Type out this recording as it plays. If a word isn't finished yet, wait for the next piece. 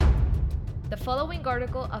The following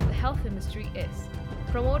article of the health industry is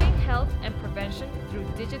Promoting Health and Prevention Through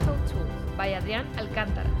Digital Tools by Adrián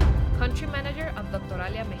Alcántara, Country Manager of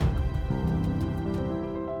Doctoralia México.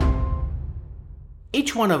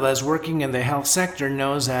 Each one of us working in the health sector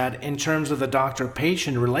knows that in terms of the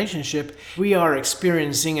doctor-patient relationship, we are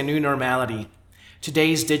experiencing a new normality.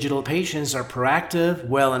 Today's digital patients are proactive,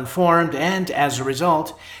 well-informed, and as a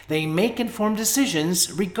result, they make informed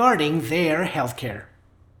decisions regarding their healthcare.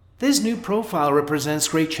 This new profile represents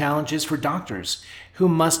great challenges for doctors, who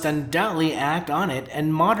must undoubtedly act on it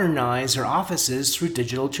and modernize their offices through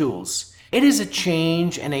digital tools. It is a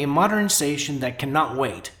change and a modernization that cannot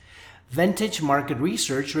wait. Vintage Market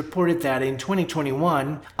Research reported that in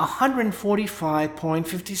 2021,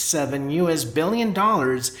 $145.57 billion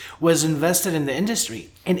was invested in the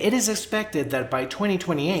industry, and it is expected that by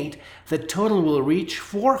 2028, the total will reach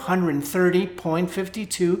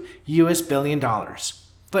 $430.52 billion.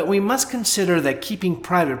 But we must consider that keeping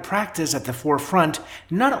private practice at the forefront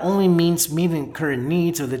not only means meeting the current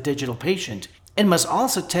needs of the digital patient, it must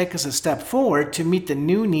also take us a step forward to meet the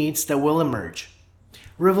new needs that will emerge.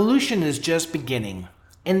 Revolution is just beginning.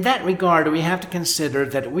 In that regard, we have to consider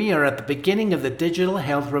that we are at the beginning of the digital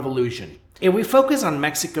health revolution. If we focus on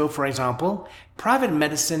Mexico, for example, private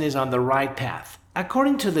medicine is on the right path.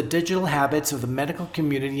 According to the Digital Habits of the Medical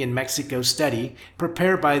Community in Mexico study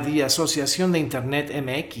prepared by the Asociación de Internet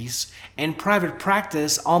MX, in private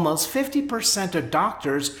practice, almost 50% of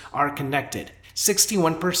doctors are connected.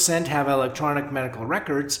 61% have electronic medical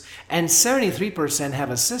records, and 73%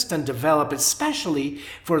 have a system developed especially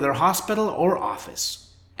for their hospital or office.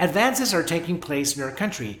 Advances are taking place in our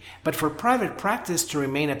country, but for private practice to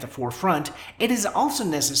remain at the forefront, it is also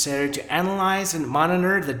necessary to analyze and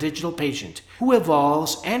monitor the digital patient, who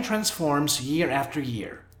evolves and transforms year after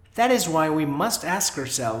year. That is why we must ask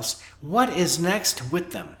ourselves, what is next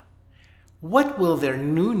with them? What will their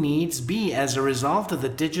new needs be as a result of the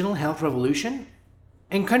digital health revolution?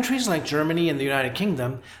 In countries like Germany and the United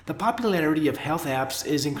Kingdom, the popularity of health apps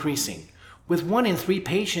is increasing, with 1 in 3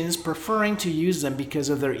 patients preferring to use them because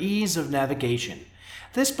of their ease of navigation.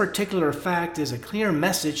 This particular fact is a clear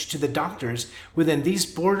message to the doctors within these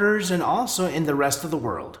borders and also in the rest of the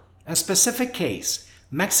world. A specific case,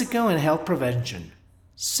 Mexico and health prevention.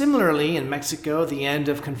 Similarly, in Mexico, the end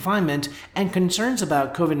of confinement and concerns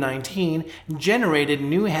about COVID-19 generated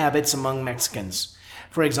new habits among Mexicans.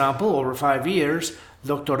 For example, over 5 years,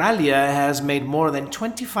 Doctoralia has made more than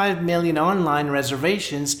 25 million online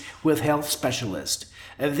reservations with health specialists.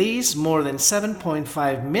 Of these, more than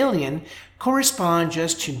 7.5 million correspond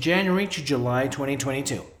just to January to July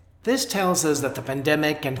 2022. This tells us that the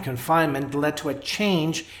pandemic and confinement led to a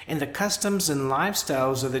change in the customs and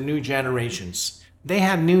lifestyles of the new generations. They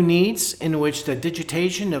have new needs in which the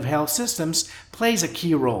digitization of health systems plays a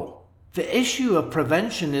key role. The issue of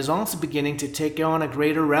prevention is also beginning to take on a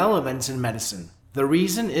greater relevance in medicine. The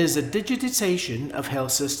reason is the digitization of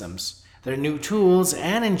health systems, their new tools,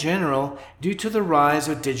 and in general, due to the rise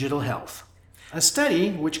of digital health. A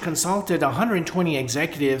study which consulted 120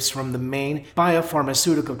 executives from the main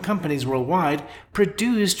biopharmaceutical companies worldwide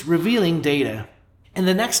produced revealing data. In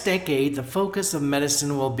the next decade, the focus of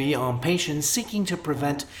medicine will be on patients seeking to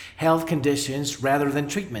prevent health conditions rather than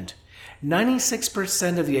treatment.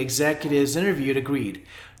 96% of the executives interviewed agreed,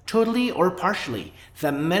 totally or partially,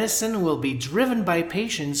 that medicine will be driven by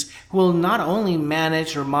patients who will not only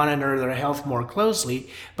manage or monitor their health more closely,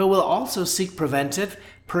 but will also seek preventive,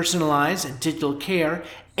 personalized, and digital care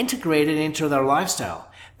integrated into their lifestyle,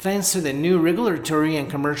 thanks to the new regulatory and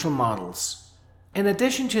commercial models. In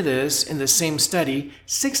addition to this, in the same study,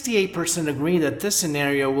 68% agree that this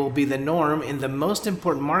scenario will be the norm in the most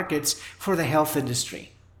important markets for the health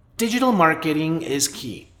industry. Digital marketing is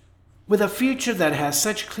key. With a future that has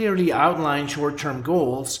such clearly outlined short-term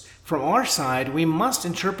goals, from our side, we must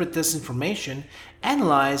interpret this information,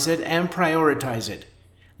 analyze it, and prioritize it.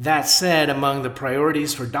 That said, among the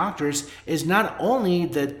priorities for doctors is not only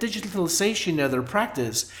the digitalization of their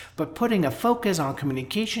practice, but putting a focus on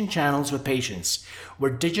communication channels with patients,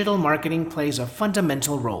 where digital marketing plays a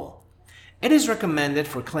fundamental role. It is recommended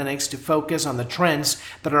for clinics to focus on the trends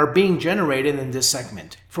that are being generated in this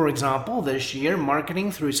segment. For example, this year,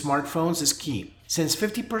 marketing through smartphones is key, since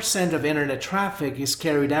 50% of internet traffic is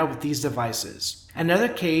carried out with these devices. Another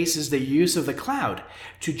case is the use of the cloud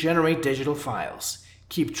to generate digital files,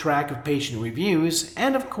 keep track of patient reviews,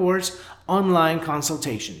 and of course, online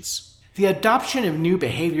consultations. The adoption of new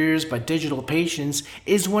behaviors by digital patients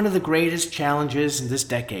is one of the greatest challenges in this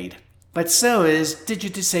decade. But so is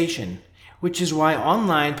digitization, which is why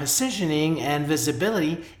online positioning and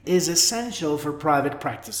visibility is essential for private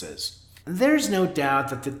practices. There's no doubt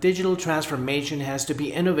that the digital transformation has to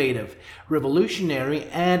be innovative, revolutionary,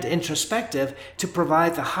 and introspective to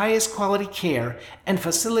provide the highest quality care and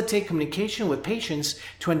facilitate communication with patients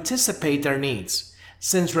to anticipate their needs.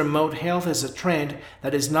 Since remote health is a trend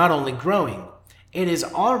that is not only growing, it is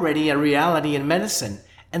already a reality in medicine,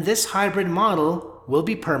 and this hybrid model will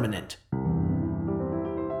be permanent.